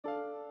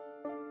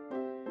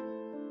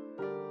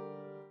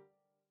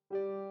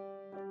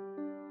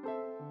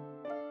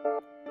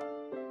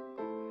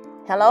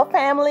Hello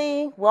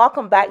family,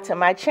 welcome back to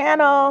my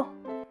channel.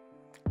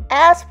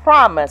 As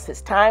promised, it's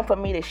time for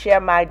me to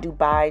share my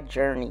Dubai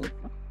journey.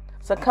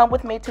 So come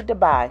with me to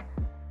Dubai.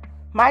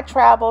 My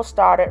travel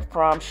started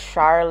from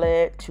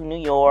Charlotte to New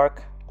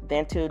York,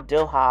 then to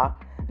Doha,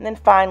 and then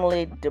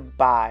finally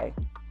Dubai.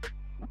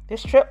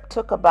 This trip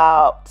took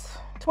about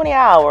 20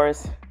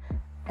 hours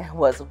and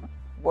was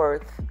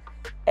worth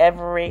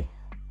every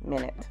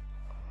minute.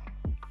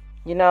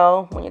 You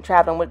know, when you're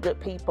traveling with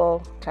good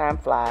people, time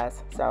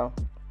flies, so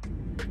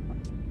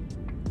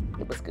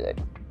it was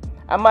good.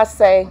 I must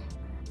say,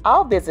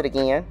 I'll visit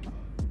again,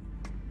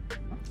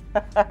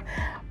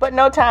 but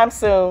no time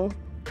soon.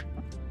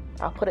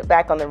 I'll put it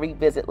back on the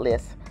revisit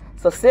list.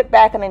 So sit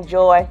back and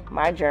enjoy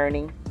my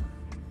journey.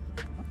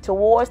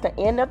 Towards the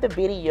end of the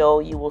video,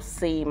 you will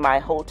see my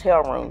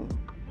hotel room.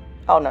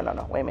 Oh, no,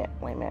 wait a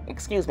minute,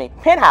 excuse me,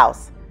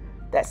 penthouse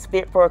that's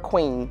fit for a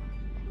queen.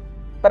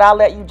 But I'll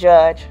let you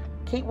judge.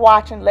 Keep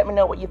watching, let me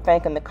know what you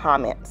think in the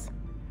comments.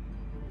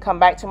 Come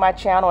back to my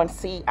channel and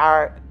see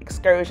our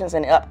excursions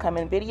and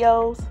upcoming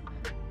videos.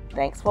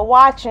 Thanks for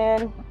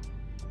watching.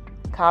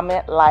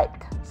 Comment,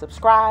 like,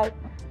 subscribe,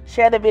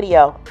 share the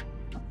video.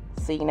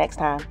 See you next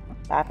time.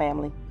 Bye,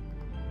 family.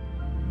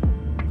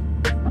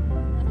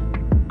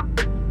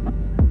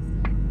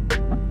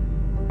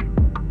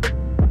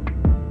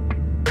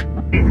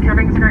 Face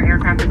coverings in our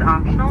aircraft is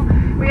optional.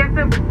 We ask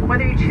that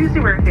whether you choose to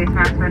wear a face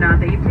mask or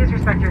not, that you please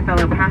respect your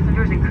fellow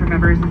passengers and crew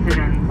members'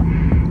 decisions.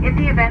 In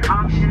the event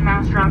oxygen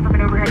masks drop from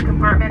an overhead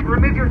compartment,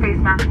 remove your face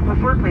mask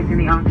before placing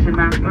the oxygen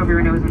mask over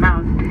your nose and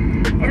mouth.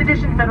 In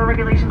addition, federal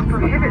regulations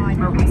prohibit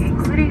smoking,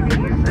 including the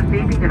use of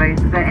vaping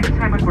devices at any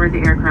time on board the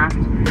aircraft.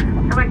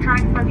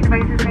 Electronic smoking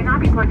devices may not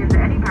be plugged into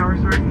any power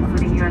source,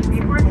 including USB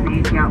ports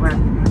and AC outlets.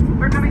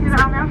 We're coming to the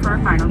aisle now for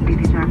our final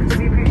safety check.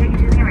 We appreciate you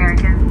choosing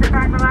American. Sit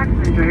back, relax,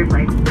 and enjoy your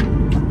flight.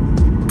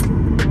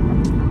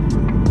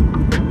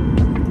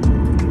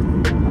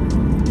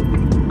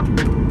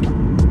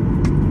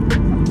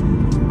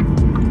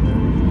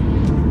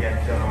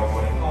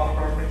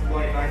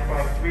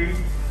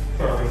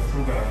 Service to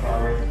Ghana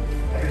Paris.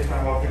 At this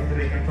time, welcome to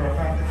the internal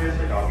passengers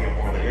and I'll be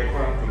aboard the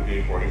aircraft through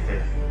gate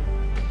 46.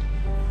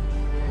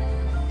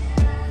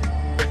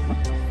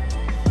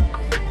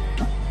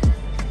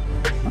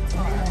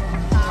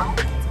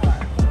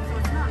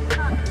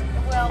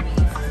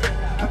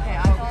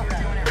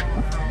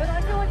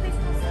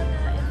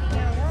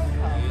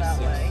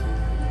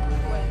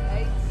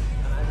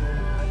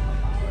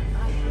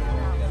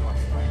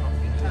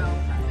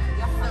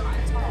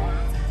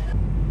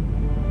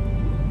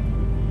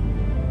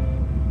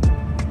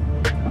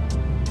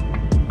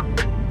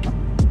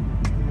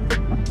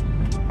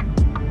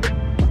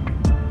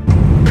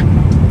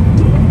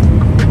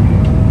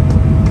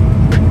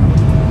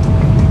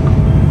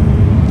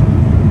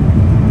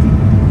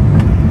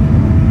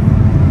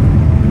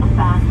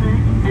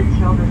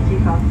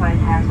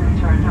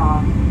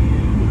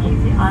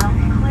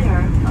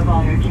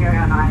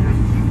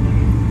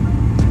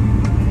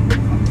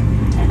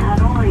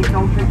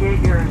 Don't forget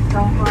your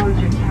cell phones,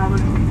 your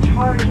tablets, and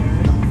chargers.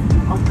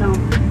 Also,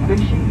 make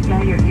sure you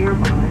get your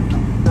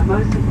earbuds. But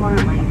most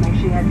importantly, make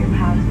sure you have your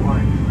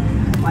passports.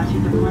 Once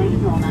you deplane,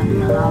 you'll not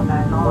be allowed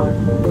back on.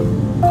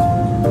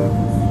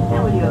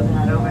 And when you open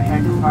that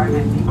overhead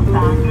compartment,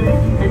 fasten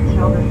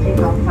until the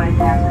seatbelt sign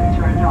has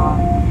been turned off.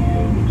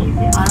 And keep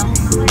the aisles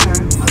clear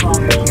of all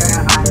your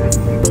carry-on items.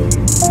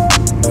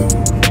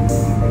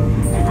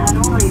 And not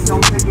only,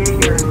 don't forget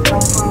your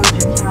cell phones,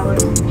 your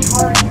tablets, and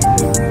chargers.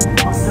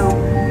 Also,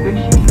 make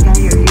sure you got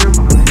your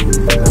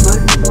earbuds, but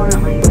most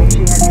importantly, make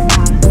sure you have your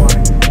passport.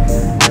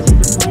 Once you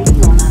deplane,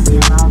 you will not be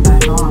allowed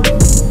back on. Now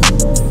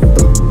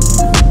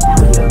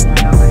when you open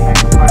that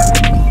overhead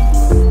compartment.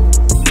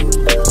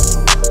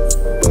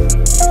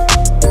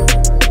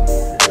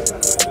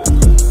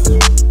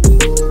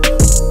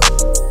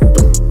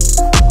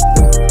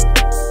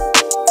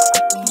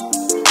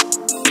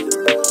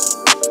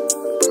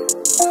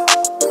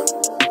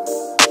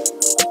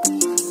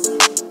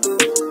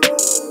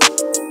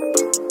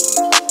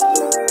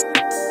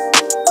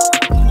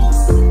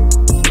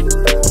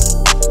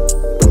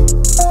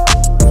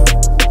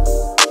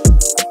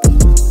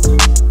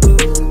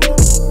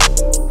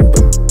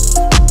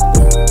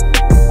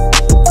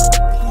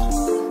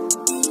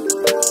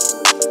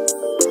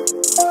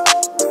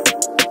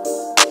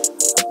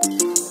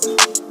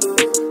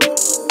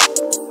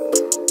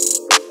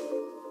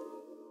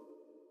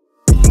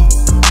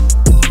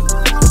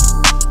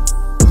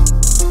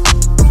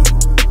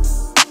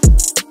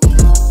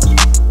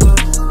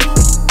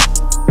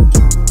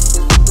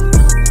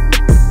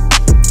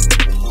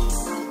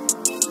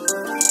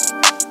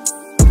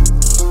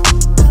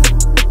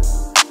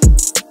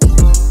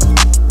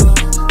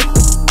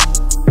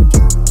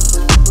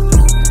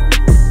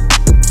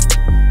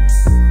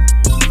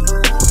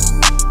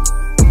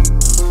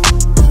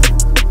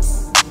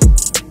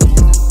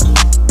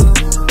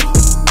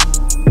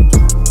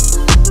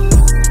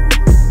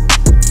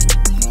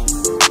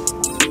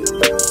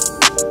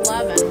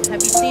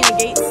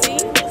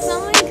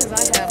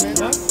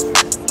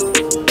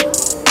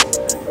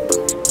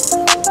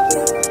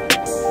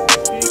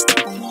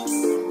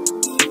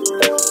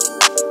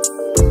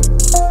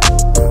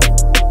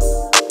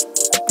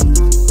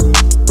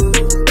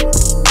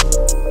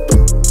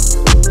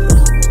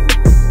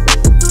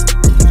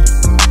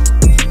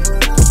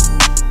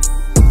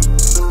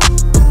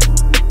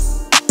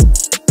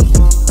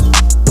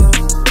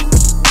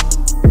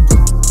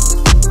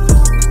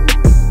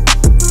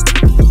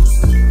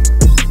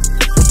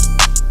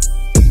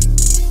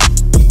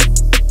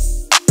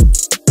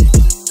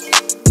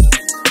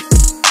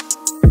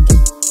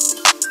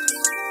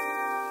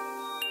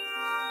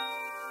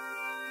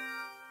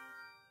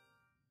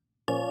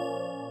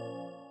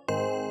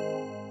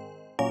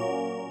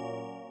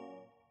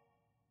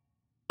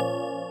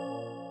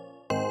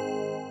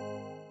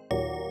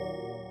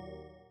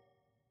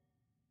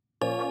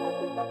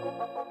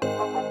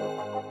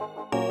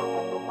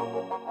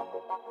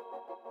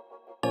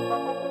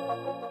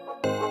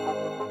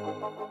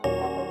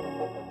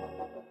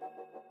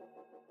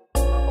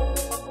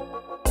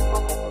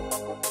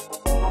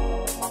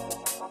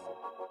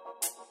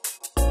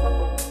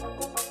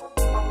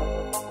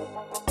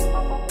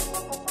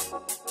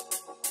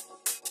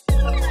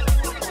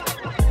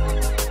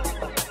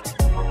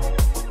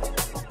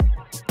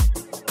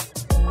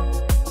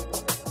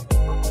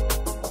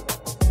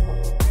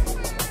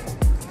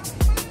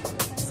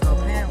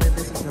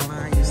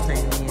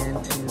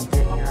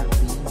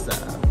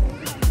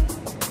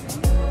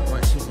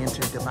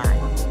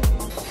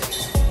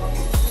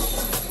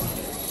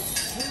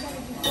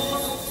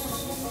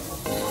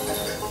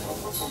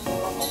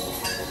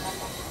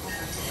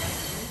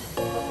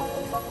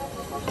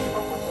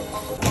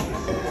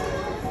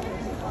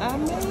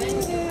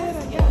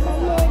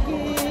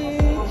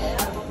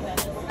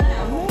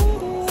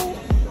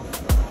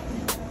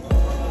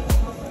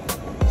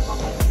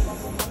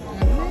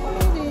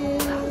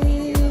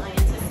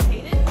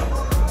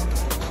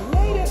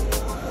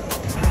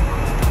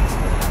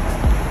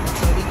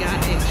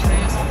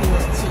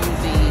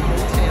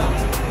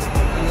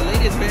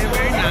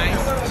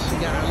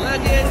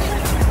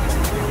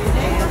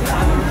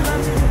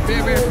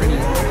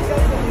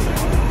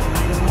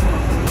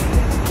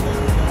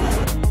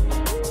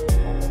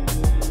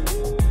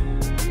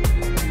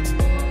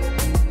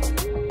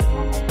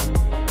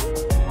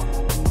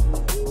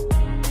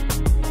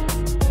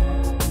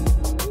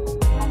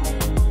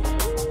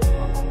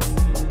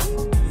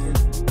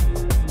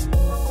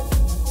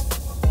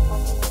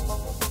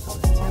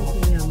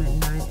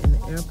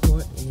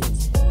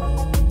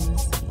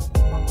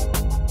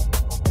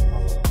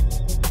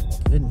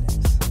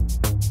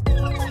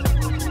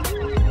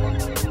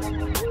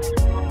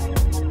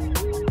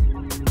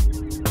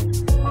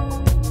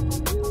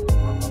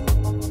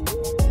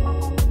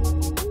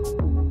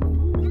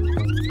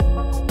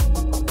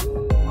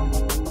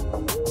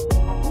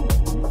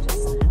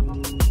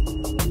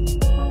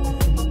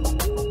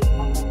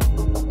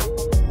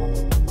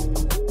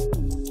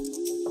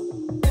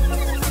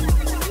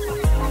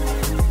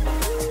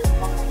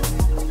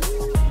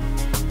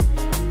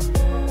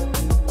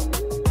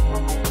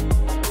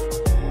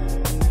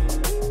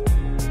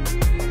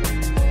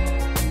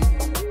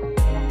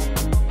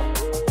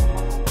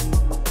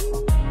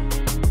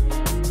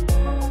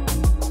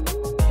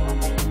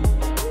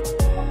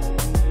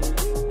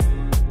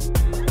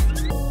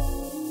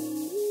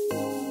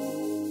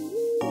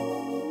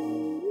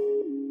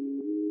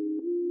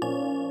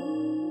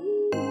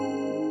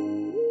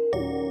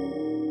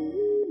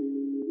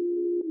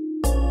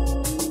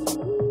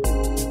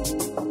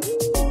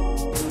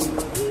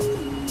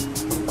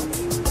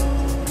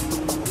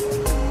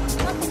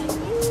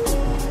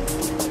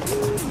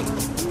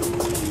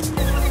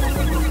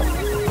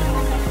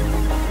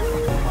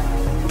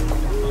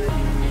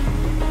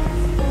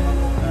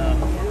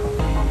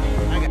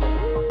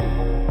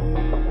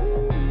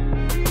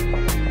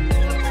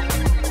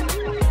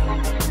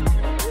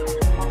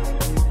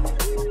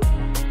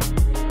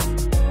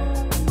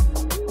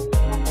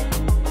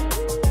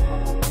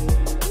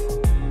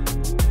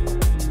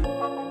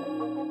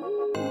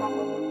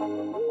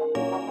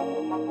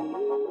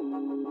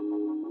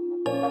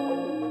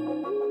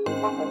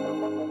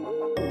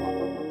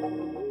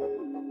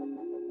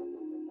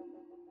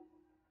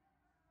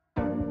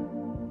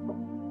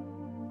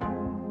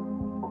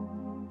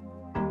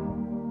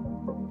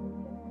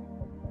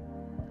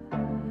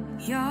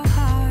 Your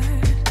heart,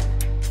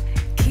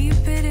 keep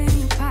it in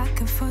your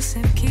pocket for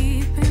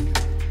safekeeping.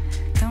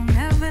 Don't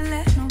ever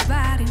let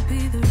nobody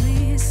be the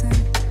reason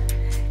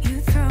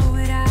you throw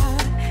it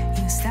out,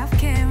 you stop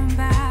caring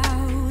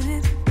about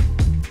it.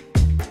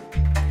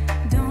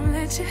 Don't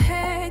let your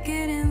head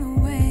get in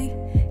the way,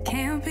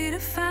 can't be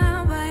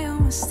defined by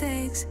your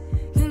mistakes.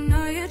 You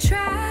know you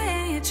try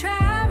and you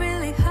try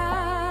really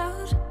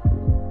hard,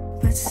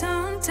 but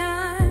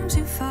sometimes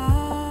you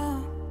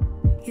fall,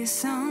 yeah,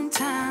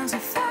 sometimes you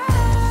fall.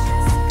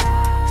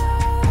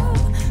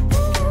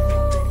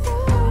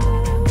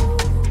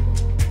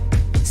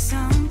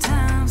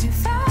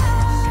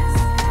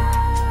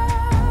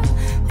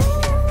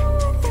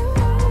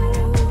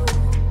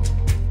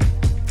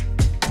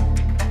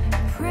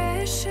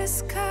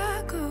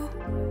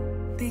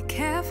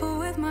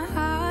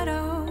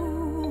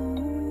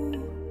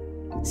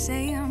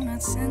 Say I'm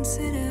not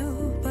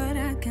sensitive, but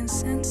I can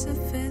sense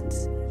if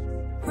it's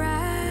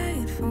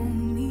right for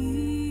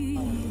me.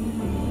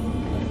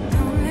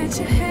 Don't let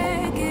your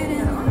head get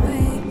in the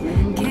way,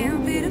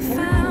 can't be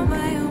defined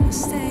by your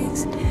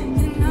mistakes.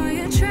 You know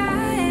you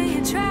try and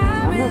you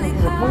try really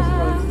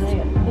hard,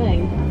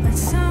 but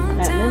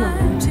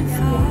sometimes you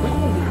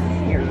fall,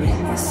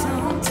 and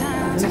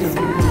sometimes you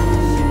fall.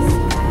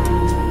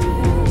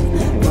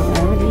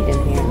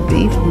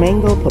 Beef,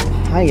 mango,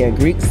 papaya,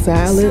 Greek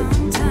salad.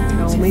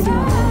 Maybe